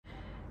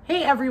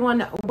Hey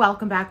everyone,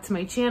 welcome back to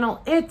my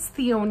channel. It's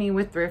Theoni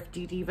with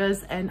Thrifty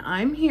Divas, and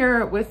I'm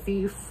here with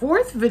the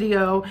fourth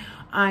video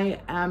I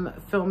am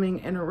filming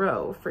in a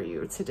row for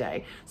you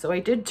today. So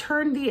I did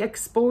turn the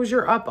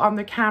exposure up on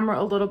the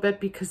camera a little bit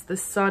because the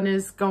sun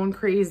is going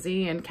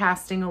crazy and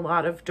casting a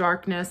lot of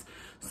darkness.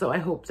 So I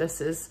hope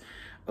this is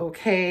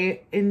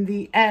okay in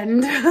the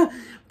end.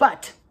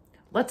 But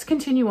let's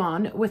continue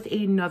on with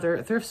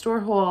another thrift store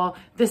haul.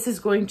 This is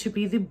going to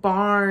be the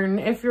barn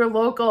if you're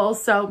local.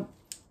 So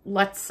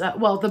let's,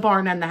 well, the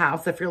barn and the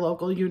house, if you're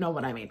local, you know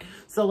what I mean.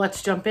 So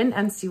let's jump in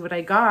and see what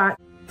I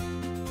got.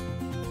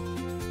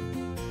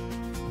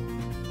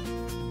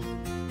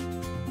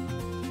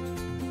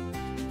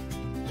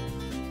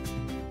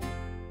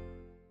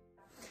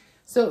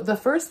 So the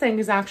first thing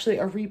is actually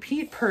a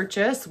repeat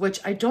purchase, which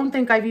I don't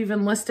think I've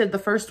even listed the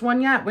first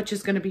one yet, which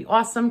is going to be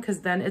awesome because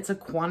then it's a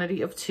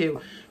quantity of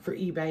 2 for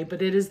eBay.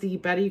 But it is the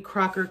Betty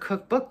Crocker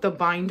cookbook, the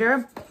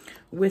binder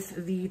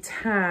with the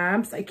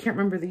tabs. I can't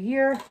remember the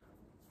year.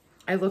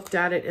 I looked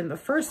at it in the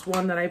first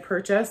one that I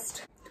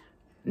purchased,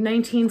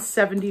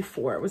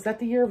 1974. Was that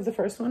the year of the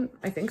first one?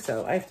 I think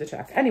so. I have to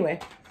check. Anyway,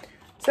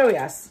 so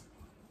yes,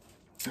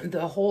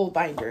 the whole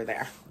binder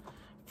there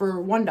for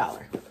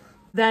 $1.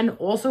 Then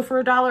also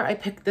for $1, I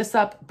picked this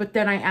up, but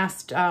then I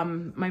asked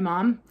my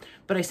mom,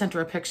 but I sent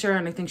her a picture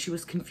and I think she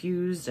was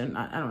confused, and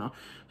I don't know.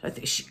 I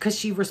think because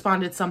she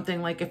responded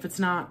something like, if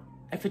the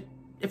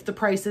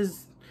price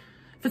is,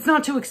 if it's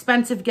not too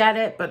expensive, get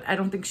it. But I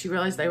don't think she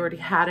realized I already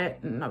had it.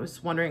 And I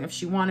was wondering if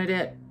she wanted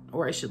it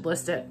or I should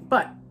list it.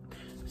 But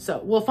so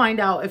we'll find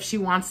out if she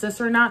wants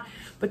this or not.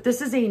 But this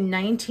is a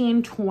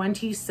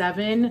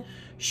 1927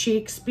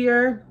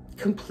 Shakespeare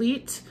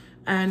complete.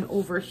 And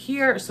over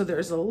here, so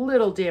there's a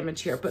little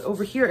damage here, but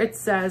over here it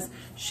says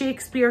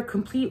Shakespeare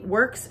complete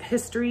works,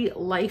 history,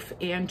 life,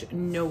 and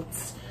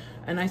notes.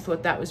 And I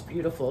thought that was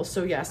beautiful.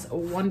 So yes,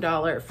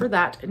 $1 for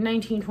that,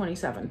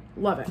 1927.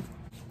 Love it.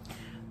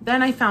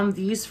 Then I found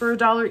these for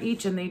 $1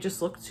 each, and they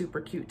just looked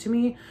super cute to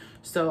me.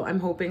 So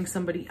I'm hoping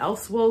somebody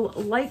else will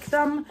like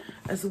them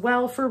as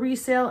well for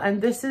resale. And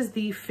this is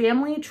the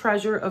Family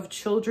Treasure of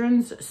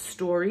Children's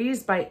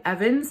Stories by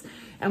Evans.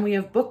 And we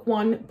have book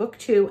 1, book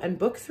 2, and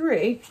book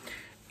 3.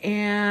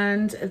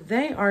 And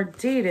they are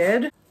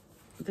dated.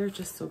 They're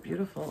just so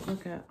beautiful.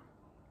 Look at,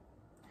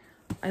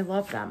 I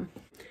love them.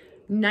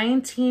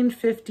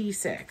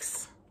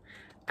 1956.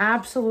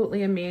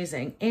 Absolutely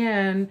amazing.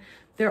 And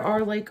there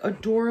are like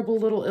adorable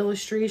little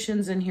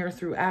illustrations in here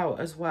throughout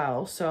as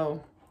well.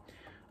 So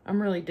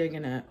I'm really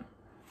digging it.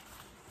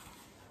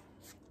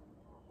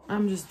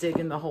 I'm just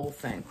digging the whole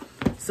thing.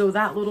 So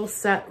that little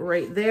set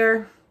right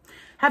there.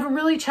 Haven't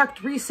really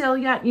checked resale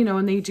yet, you know,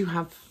 and they do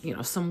have, you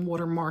know, some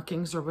water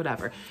markings or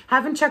whatever.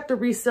 Haven't checked the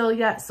resale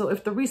yet. So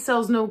if the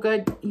resale's no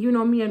good, you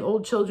know me and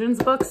old children's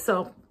books.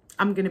 So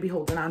I'm going to be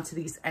holding on to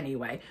these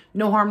anyway.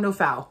 No harm, no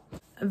foul.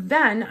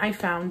 Then I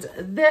found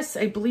this.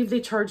 I believe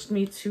they charged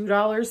me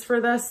 $2 for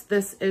this.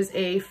 This is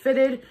a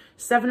fitted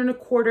 7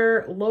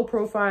 1/4 low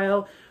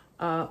profile,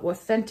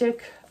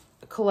 authentic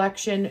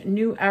collection,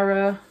 new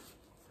era,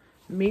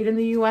 made in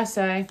the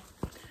USA,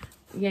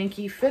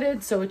 Yankee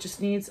fitted. So it just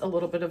needs a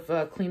little bit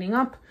of cleaning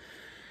up.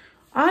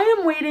 I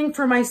am waiting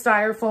for my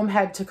styrofoam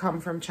head to come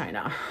from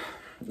China.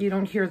 You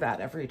don't hear that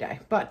every day,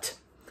 but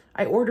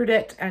I ordered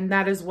it, and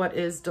that is what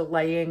is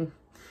delaying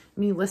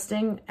me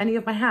listing any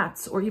of my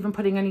hats or even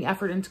putting any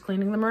effort into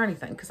cleaning them or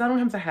anything, because I don't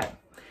have the head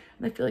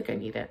and I feel like I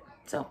need it.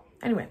 So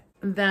anyway,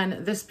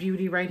 then this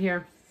beauty right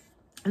here.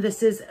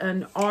 This is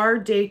an R.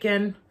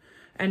 Dakin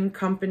and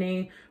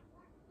Company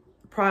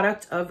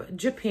product of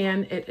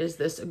Japan. It is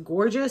this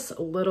gorgeous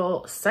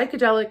little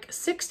psychedelic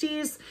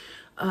 60s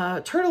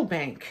turtle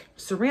bank,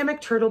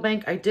 ceramic turtle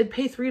bank. I did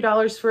pay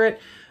 $3 for it.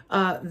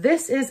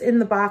 This is in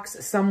the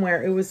box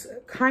somewhere. It was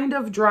kind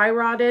of dry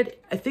rotted.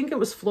 I think it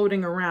was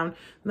floating around.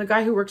 And the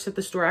guy who works at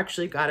the store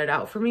actually got it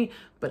out for me,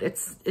 but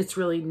it's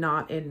really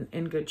not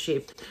in good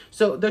shape.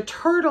 So the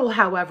turtle,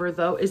 however,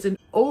 though, is in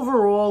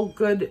overall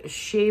good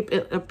shape.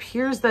 It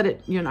appears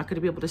that you're not going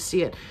to be able to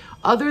see it.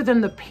 Other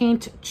than the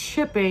paint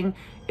chipping,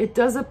 it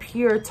does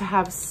appear to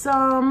have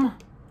some,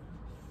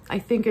 I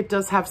think it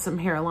does have some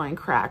hairline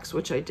cracks,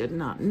 which I did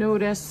not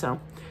notice. So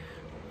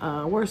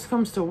worst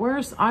comes to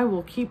worst, I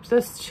will keep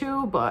this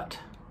too, but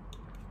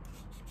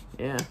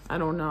yeah, I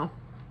don't know.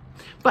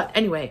 But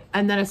anyway,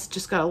 and then it's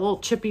just got a little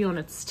chippy on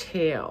its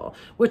tail,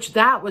 which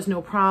that was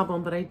no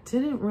problem, but I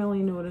didn't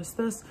really notice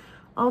this.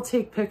 I'll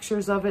take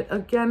pictures of it.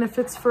 Again, if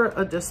it's for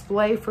a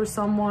display for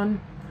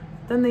someone,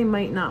 then they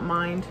might not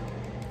mind.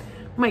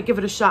 Might give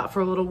it a shot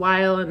for a little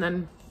while, and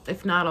then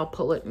if not, I'll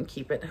pull it and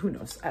keep it. Who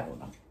knows? I don't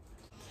know.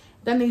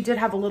 Then they did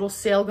have a little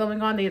sale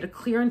going on. They had a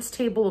clearance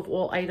table of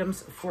all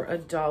items for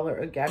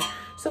 $1 again.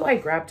 So I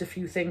grabbed a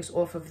few things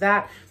off of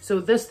that.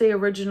 So this they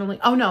originally,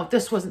 oh no,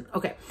 this wasn't,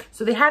 okay.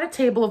 So they had a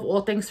table of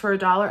all things for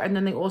 $1, and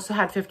then they also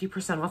had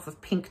 50% off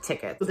of pink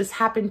tickets. So this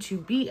happened to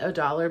be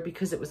 $1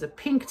 because it was a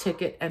pink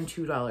ticket and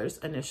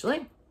 $2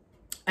 initially.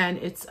 And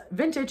it's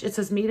vintage. It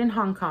says made in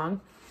Hong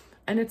Kong.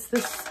 And it's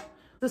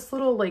this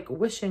little like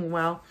wishing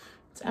well.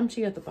 It's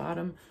empty at the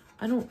bottom.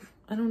 I don't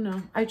I don't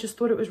know. I just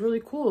thought it was really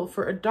cool.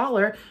 For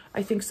 $1,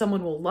 I think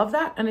someone will love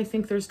that. And I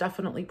think there's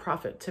definitely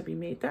profit to be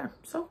made there.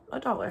 So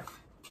 $1.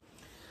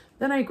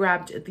 Then I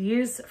grabbed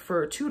these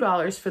for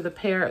 $2 for the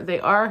pair. They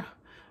are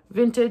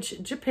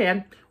vintage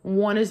Japan.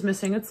 One is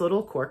missing its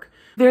little cork.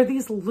 They're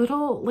these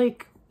little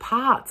like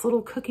pots,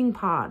 little cooking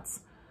pots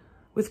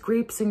with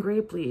grapes and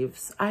grape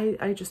leaves.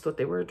 I just thought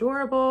they were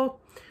adorable.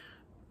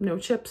 No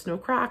chips, no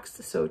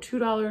cracks. So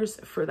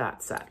 $2 for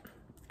that set.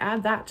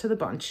 Add that to the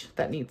bunch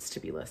that needs to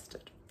be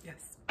listed.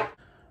 Yes.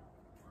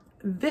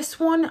 This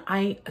one,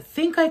 I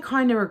think I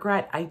kind of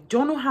regret. I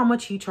don't know how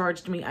much he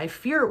charged me. I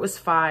fear it was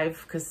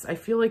 $5 because I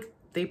feel like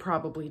they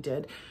probably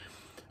did.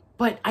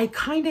 But I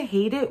kind of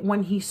hate it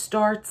when he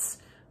starts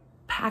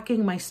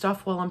packing my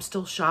stuff while I'm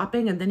still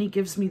shopping and then he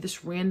gives me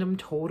this random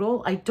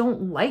total. I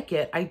don't like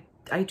it.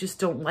 I just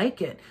don't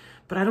like it.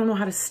 But I don't know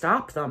how to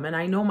stop them. And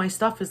I know my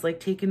stuff is like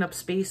taking up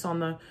space on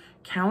the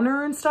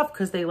counter and stuff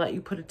because they let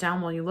you put it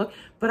down while you look.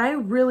 But I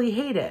really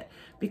hate it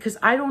because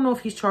I don't know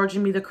if he's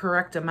charging me the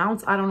correct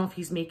amounts. I don't know if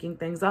he's making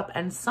things up.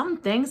 And some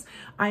things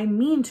I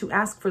mean to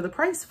ask for the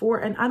price for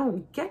and I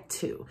don't get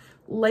to,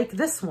 like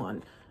this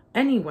one.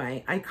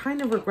 Anyway, I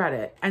kind of regret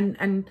it.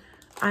 And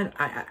I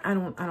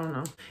don't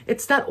know.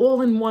 It's that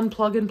all-in-one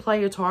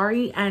plug-and-play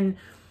Atari and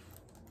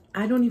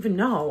I don't even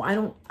know. I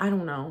don't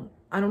know.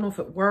 I don't know if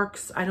it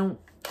works.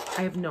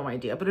 I have no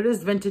idea, but it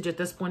is vintage at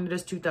this point. It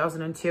is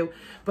 2002,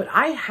 but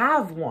I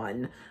have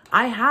one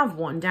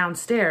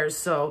downstairs.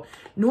 So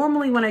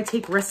normally when I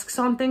take risks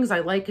on things, I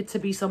like it to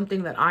be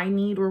something that I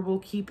need or will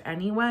keep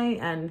anyway.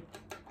 And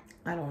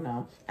I don't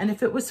know. And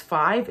if it was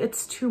 $5,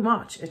 it's too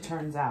much. It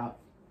turns out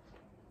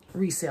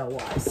resale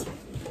wise,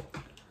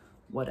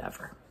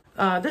 whatever.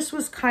 This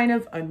was kind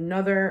of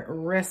another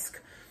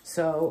risk.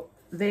 So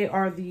they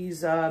are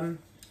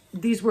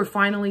these were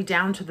finally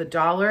down to the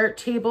dollar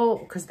table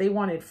because they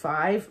wanted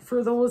 $5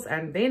 for those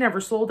and they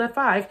never sold at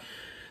 $5.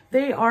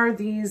 They are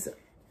these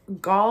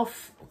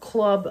golf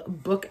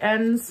club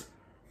bookends.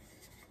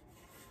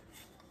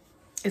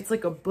 It's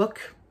like a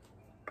book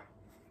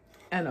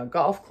and a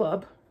golf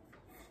club.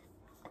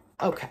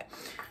 Okay.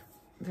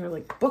 They're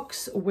like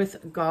books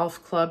with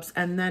golf clubs.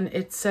 And then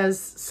it says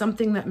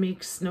something that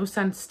makes no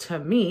sense to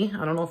me.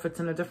 I don't know if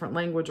it's in a different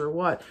language or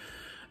what.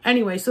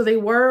 Anyway, so they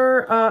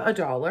were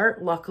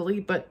 $1,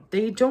 luckily, but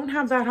they don't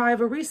have that high of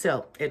a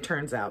resale, it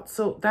turns out.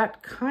 So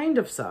that kind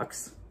of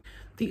sucks.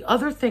 The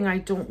other thing I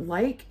don't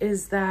like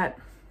is that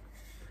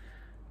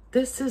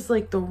this is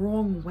like the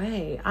wrong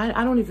way.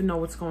 I don't even know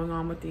what's going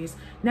on with these.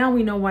 Now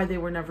we know why they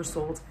were never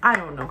sold. I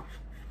don't know.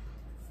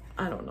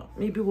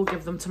 Maybe we'll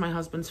give them to my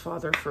husband's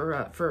father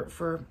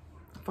for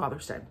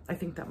Father's Day. I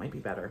think that might be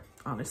better,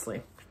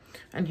 honestly.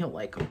 And he'll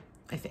like them,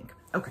 I think.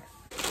 Okay.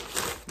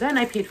 Then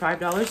I paid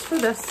 $5 for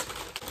this.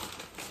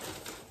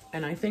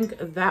 And I think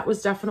that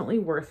was definitely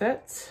worth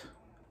it.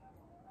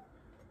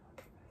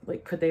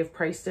 Like, could they have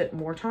priced it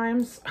more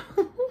times?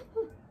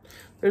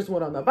 There's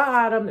one on the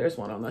bottom, there's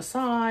one on the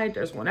side,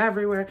 there's one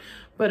everywhere.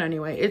 But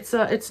anyway,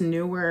 it's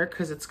newer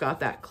because it's got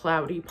that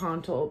cloudy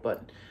pontal,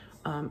 but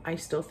I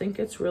still think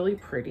it's really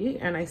pretty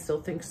and I still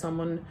think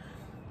someone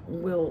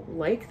will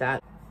like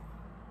that.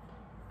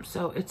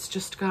 So it's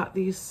just got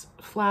these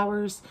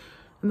flowers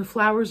and the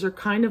flowers are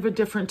kind of a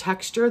different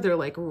texture. They're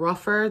like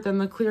rougher than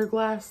the clear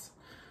glass.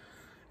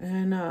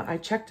 And I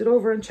checked it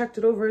over and checked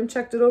it over and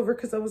checked it over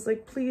because I was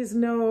like, please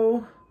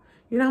no.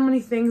 You know how many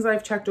things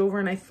I've checked over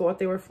and I thought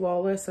they were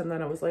flawless and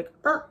then I was like,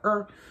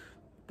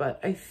 But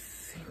I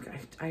think,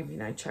 I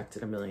mean, I checked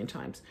it a million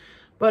times.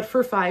 But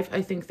for $5,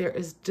 I think there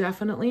is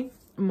definitely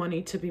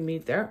money to be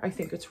made there. I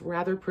think it's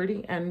rather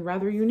pretty and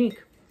rather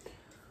unique.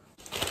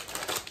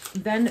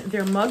 Then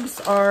their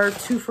mugs are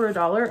 2 for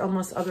 $1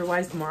 unless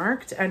otherwise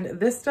marked. And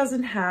this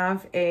doesn't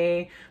have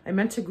a, I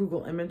meant to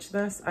Google image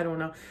this, I don't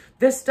know.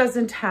 This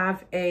doesn't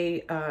have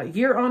a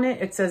year on it.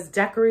 It says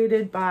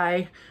decorated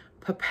by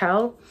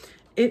Papel.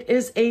 It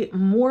is a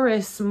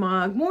Morris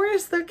mug.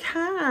 Morris the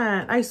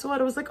cat. I saw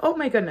it, I was like, oh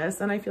my goodness.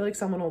 And I feel like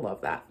someone will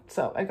love that.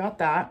 So I got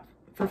that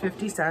for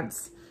 50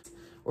 cents,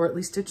 or at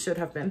least it should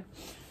have been,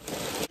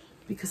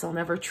 because I'll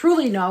never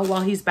truly know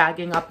while he's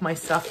bagging up my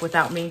stuff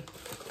without me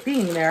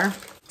being there.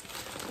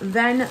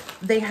 Then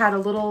they had a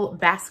little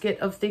basket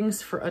of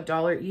things for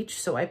 $1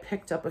 each. So I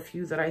picked up a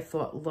few that I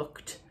thought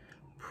looked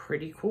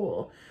pretty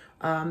cool.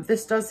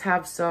 This does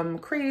have some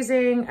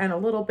crazing and a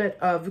little bit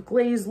of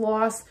glaze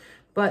loss,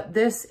 but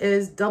this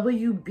is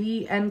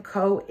WB &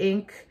 Co.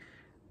 Inc.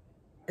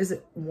 Is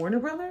it Warner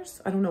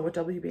Brothers? I don't know what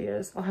WB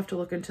is. I'll have to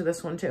look into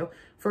this one too.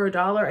 For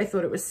 $1, I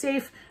thought it was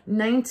safe.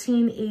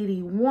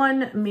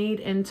 1981, made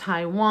in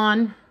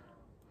Taiwan.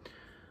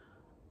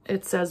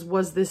 It says,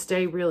 was this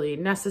day really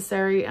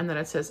necessary? And then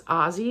it says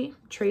Aussie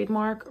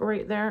trademark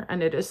right there.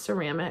 And it is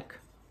ceramic.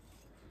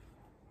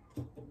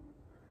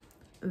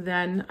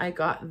 Then I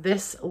got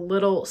this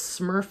little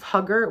Smurf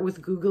hugger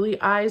with googly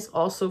eyes,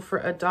 also for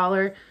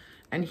 $1.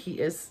 And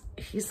he's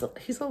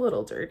a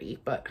little dirty,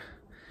 but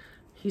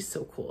he's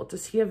so cool.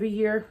 Does he have a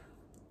year?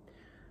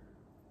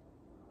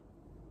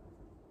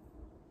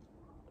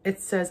 It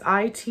says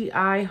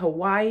ITI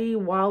Hawaii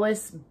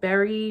Wallace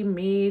Berry,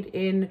 made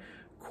in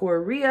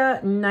Korea,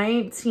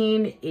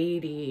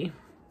 1980.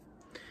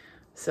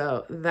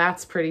 So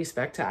that's pretty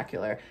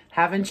spectacular.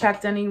 Haven't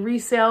checked any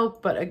resale,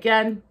 but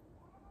again,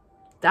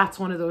 that's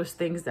one of those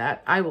things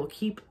that I will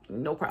keep,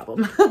 no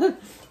problem.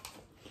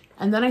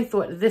 And then I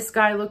thought this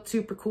guy looked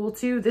super cool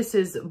too. This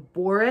is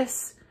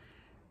Boris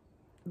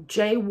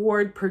J.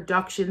 Ward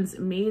Productions,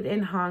 made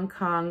in Hong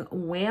Kong,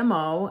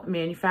 Whammo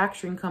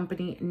Manufacturing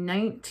Company,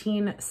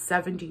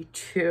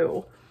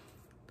 1972.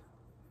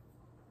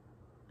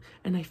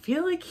 And I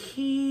feel like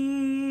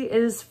he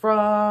is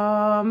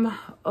from,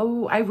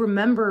 oh, I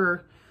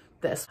remember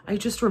this. I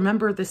just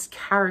remember this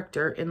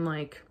character in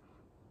like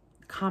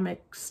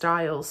comic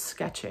style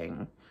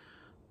sketching.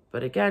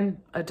 But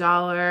again,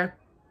 $1.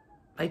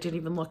 I didn't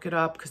even look it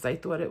up because I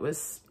thought it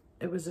was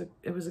a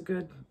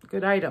good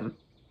item.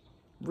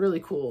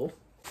 Really cool.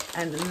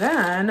 And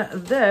then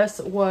this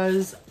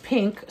was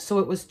pink, so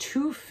it was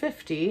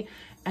 $2.50,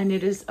 and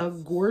it is a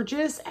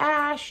gorgeous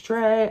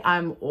ashtray.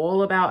 I'm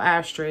all about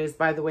ashtrays,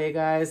 by the way,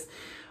 guys.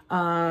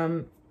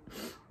 You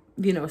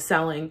know,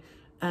 selling.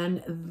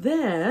 And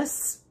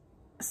this,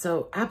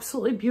 so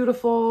absolutely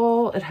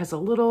beautiful. It has a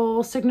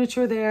little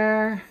signature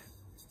there,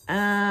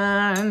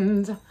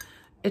 and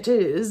it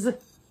is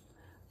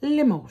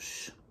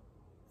Limoges.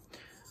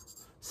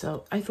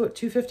 So I thought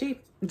 $2.50.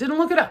 Didn't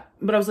look it up,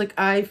 but I was like,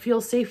 I feel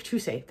safe to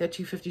say that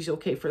 $2.50 is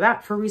okay for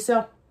that, for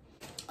resale.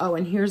 Oh,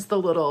 and here's the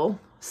little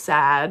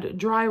sad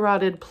dry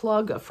rotted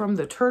plug from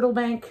the Turtle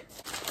Bank.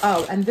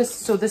 Oh, and this,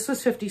 so this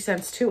was 50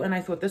 cents too, and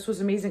I thought this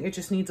was amazing. It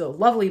just needs a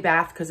lovely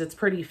bath because it's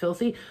pretty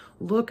filthy.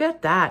 Look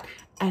at that.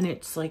 And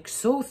it's like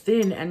so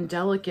thin and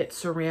delicate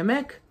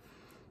ceramic.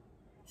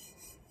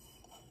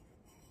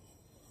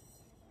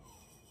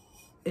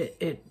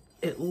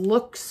 It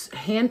looks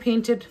hand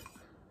painted.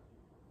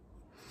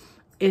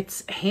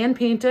 It's hand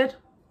painted.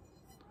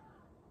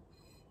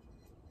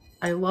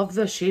 I love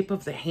the shape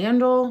of the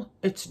handle.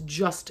 It's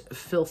just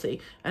filthy.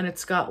 And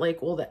it's got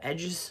like all the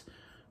edges.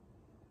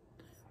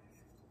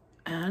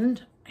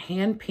 And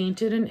hand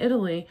painted in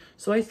Italy.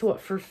 So I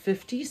thought for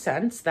 50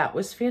 cents, that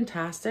was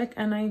fantastic.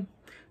 And I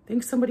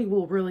think somebody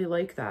will really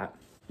like that.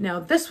 Now,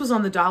 this was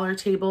on the dollar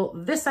table.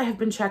 This I have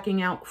been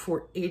checking out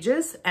for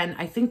ages, and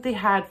I think they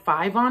had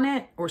 5 on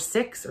it or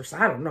 6 or so,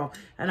 I don't know.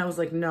 And I was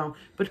like, no,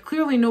 but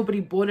clearly nobody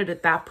bought it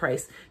at that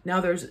price.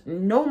 Now, there's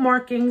no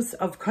markings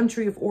of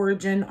country of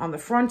origin on the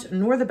front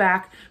nor the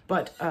back,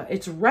 but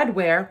it's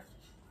redware,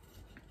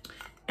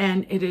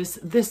 and it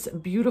is this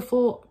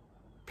beautiful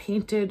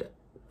painted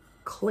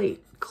clay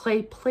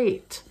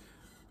plate.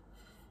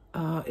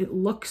 It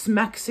looks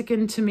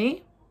Mexican to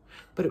me.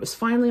 But it was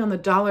finally on the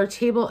dollar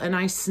table, and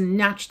I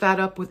snatched that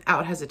up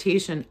without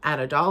hesitation at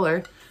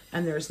 $1.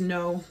 And there's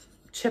no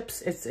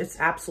chips. It's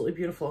absolutely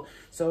beautiful.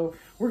 So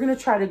we're going to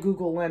try to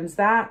Google Lens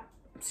that,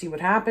 see what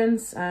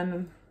happens.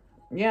 And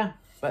yeah,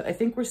 but I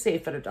think we're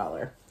safe at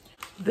 $1.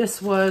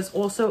 This was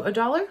also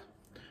 $1.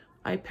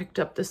 I picked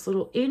up this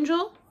little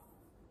angel,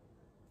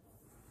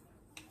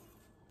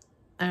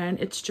 and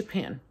it's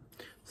Japan.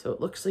 So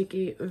it looks like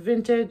a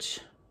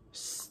vintage,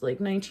 like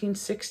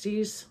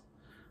 1960s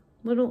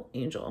little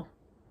angel.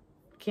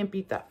 Can't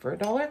beat that for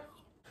 $1.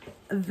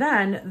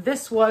 Then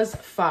this was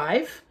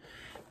 $5.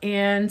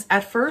 And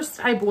at first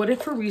I bought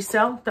it for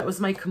resale. That was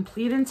my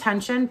complete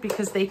intention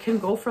because they can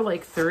go for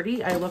like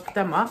 30. I looked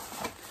them up.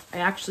 I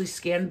actually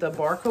scanned the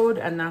barcode,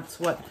 and that's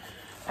what,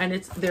 and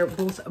they're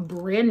both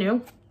brand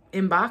new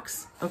in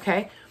box.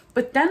 Okay.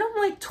 But then I'm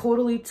like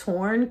totally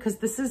torn because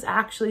this is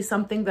actually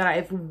something that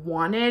I've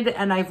wanted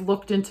and I've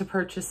looked into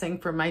purchasing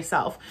for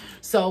myself.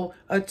 So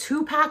a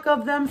 2-pack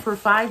of them for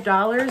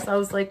 $5, I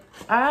was like,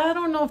 I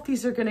don't know if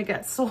these are going to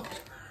get sold.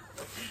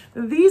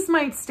 These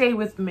might stay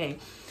with me.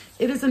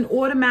 It is an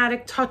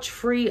automatic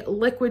touch-free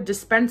liquid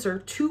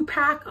dispenser,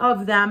 2-pack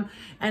of them,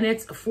 and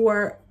it's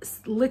for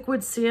liquid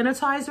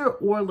sanitizer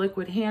or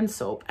liquid hand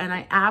soap, and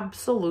I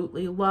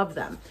absolutely love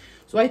them.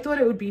 So I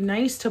thought it would be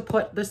nice to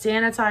put the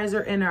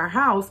sanitizer in our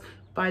house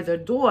by the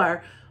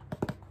door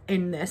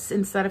in this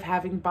instead of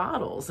having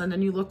bottles, and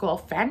then you look all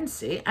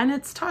fancy, and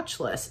it's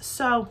touchless.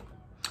 So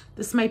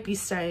this might be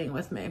staying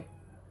with me.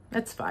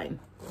 That's fine.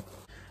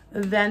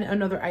 Then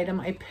another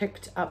item I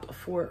picked up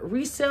for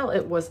resale,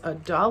 it was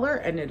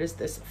 $1, and it is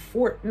this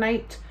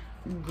Fortnite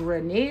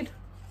grenade.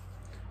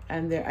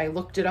 And there, I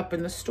looked it up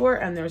in the store,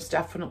 and there's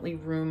definitely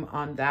room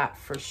on that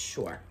for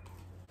sure.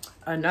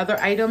 Another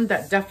item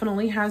that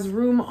definitely has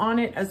room on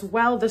it as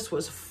well. This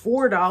was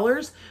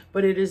 $4,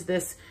 but it is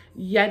this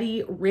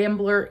Yeti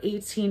Rambler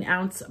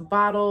 18-ounce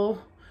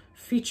bottle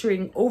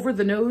featuring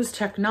over-the-nose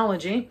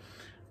technology.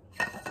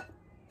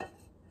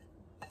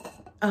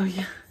 Oh,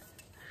 yeah.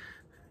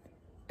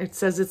 It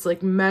says it's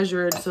like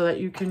measured so that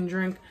you can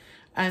drink,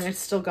 and it's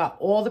still got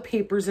all the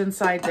papers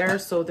inside there.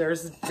 So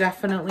there's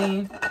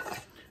definitely,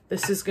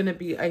 this is going to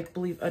be, I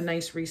believe, a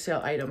nice resale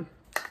item.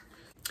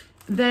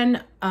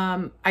 Then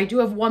I do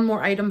have one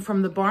more item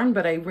from the barn,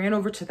 but I ran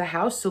over to the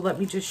house. So let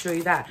me just show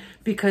you that,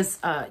 because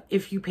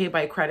if you pay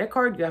by credit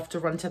card, you have to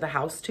run to the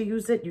house to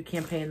use it. You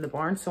can't pay in the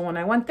barn. So when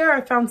I went there,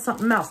 I found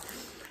something else.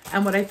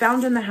 And what I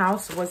found in the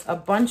house was a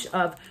bunch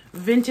of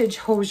vintage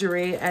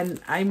hosiery, and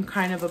I'm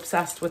kind of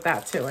obsessed with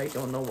that too. I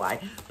don't know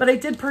why, but I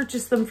did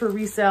purchase them for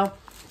resale.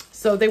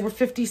 So they were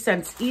 50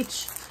 cents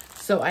each.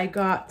 So I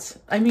got,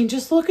 I mean,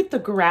 just look at the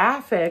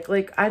graphic.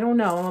 Like, I don't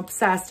know, I'm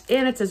obsessed.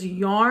 And it says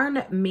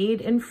yarn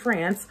made in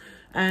France,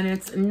 and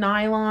it's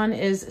nylon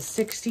is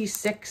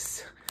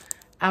 66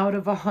 out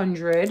of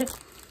 100.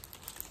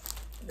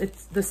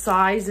 It's, the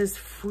size is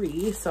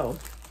free. So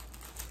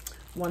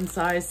one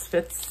size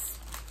fits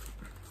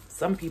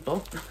some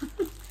people.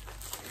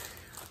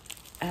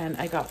 And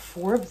I got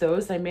 4 of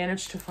those. I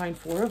managed to find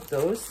 4 of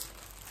those.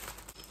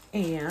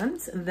 And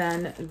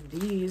then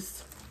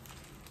these.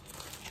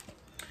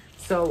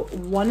 So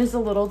one is a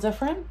little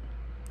different.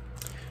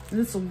 And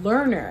this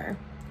Learner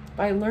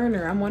by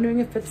Learner. I'm wondering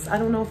if it's, I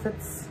don't know if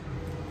it's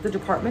the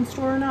department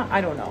store or not.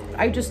 I don't know.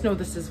 I just know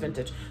this is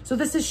vintage. So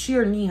this is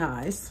sheer knee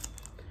highs.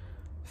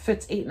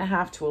 Fits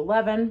 8.5 to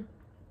 11.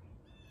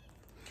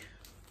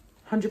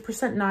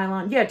 100%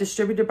 nylon. Yeah,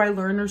 distributed by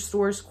Learner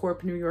Stores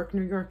Corp, New York,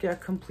 New York. Yeah,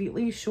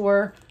 completely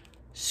sheer.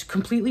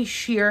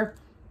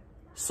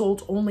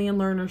 Sold only in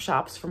Learner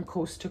shops from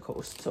coast to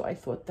coast. So I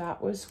thought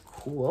that was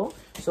cool.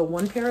 So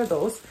 1 pair of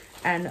those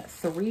and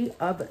 3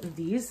 of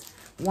these.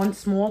 1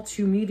 small,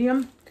 2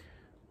 medium,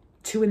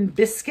 2 in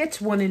biscuit,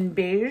 1 in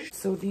beige.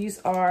 So these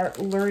are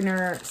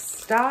Learner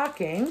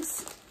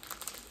stockings.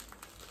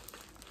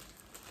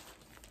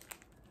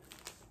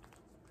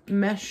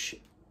 Mesh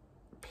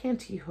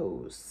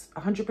pantyhose,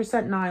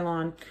 100%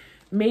 nylon,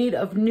 made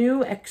of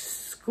new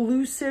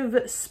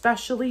exclusive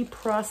specially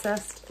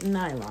processed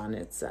nylon,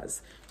 it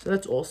says. So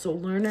that's also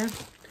Learner.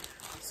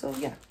 So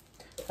yeah,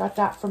 got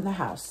that from the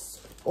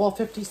house. All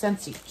 50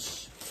 cents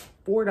each.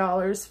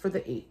 $4 for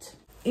the 8.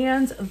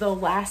 And the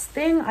last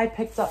thing I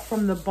picked up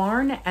from the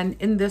barn and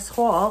in this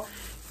haul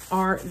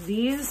are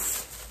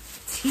these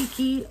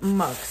tiki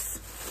mugs.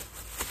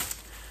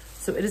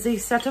 So it is a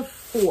set of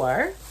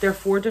 4. They're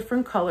 4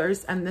 different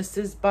colors, and this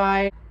is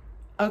by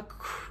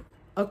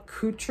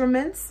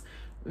Accoutrements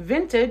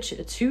Vintage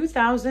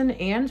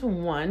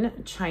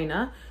 2001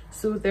 China.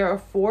 So there are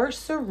 4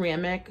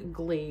 ceramic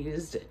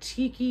glazed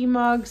tiki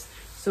mugs.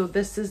 So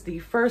this is the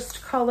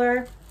first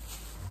color.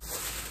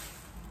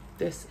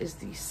 This is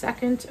the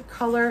second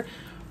color.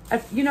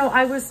 You know,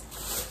 I was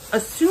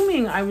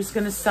assuming I was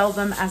going to sell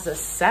them as a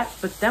set,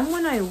 but then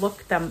when I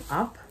looked them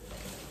up,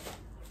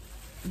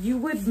 you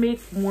would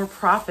make more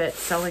profit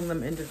selling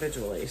them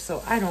individually.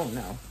 So I don't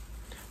know.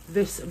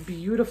 This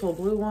beautiful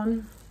blue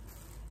one.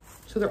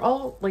 So they're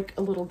all like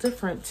a little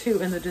different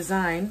too in the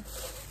design.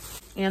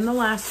 And the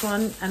last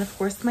one, and of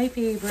course my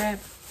favorite,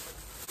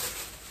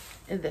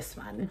 is this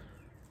one.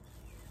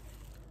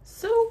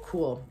 So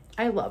cool.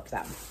 I love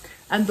them.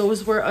 And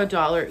those were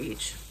 $1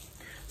 each.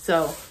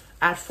 So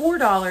at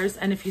 $4,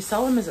 and if you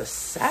sell them as a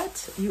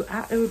set,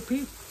 it would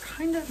be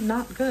kind of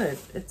not good.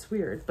 It's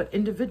weird, but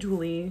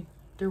individually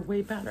they're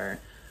way better.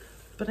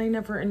 But I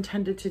never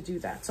intended to do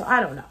that. So I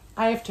don't know.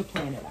 I have to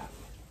plan it out.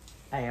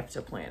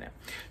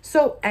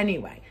 So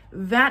anyway,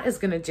 that is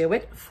going to do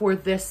it for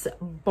this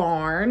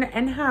barn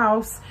and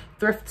house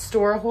thrift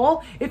store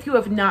haul. If you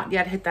have not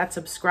yet hit that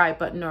subscribe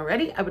button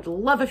already, I would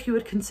love if you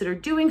would consider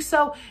doing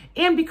so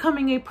and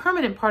becoming a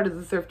permanent part of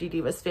the Thrifty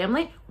Divas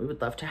family. We would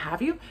love to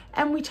have you,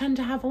 and we tend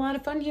to have a lot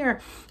of fun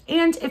here.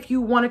 And if you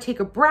want to take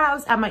a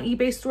browse at my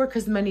eBay store,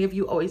 because many of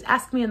you always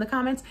ask me in the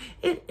comments,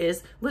 it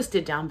is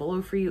listed down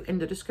below for you in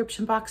the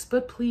description box.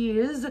 But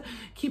please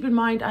keep in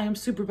mind, I am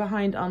super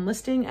behind on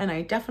listing, and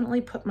I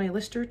definitely put my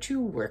lister to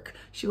work.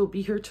 She will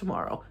be here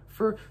tomorrow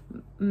for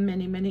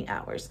many, many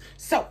hours.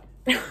 So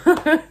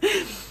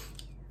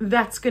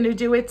that's going to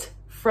do it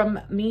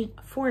from me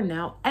for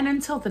now. And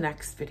until the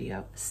next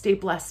video, stay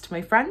blessed,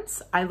 my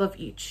friends. I love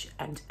each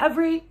and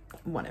every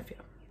one of you.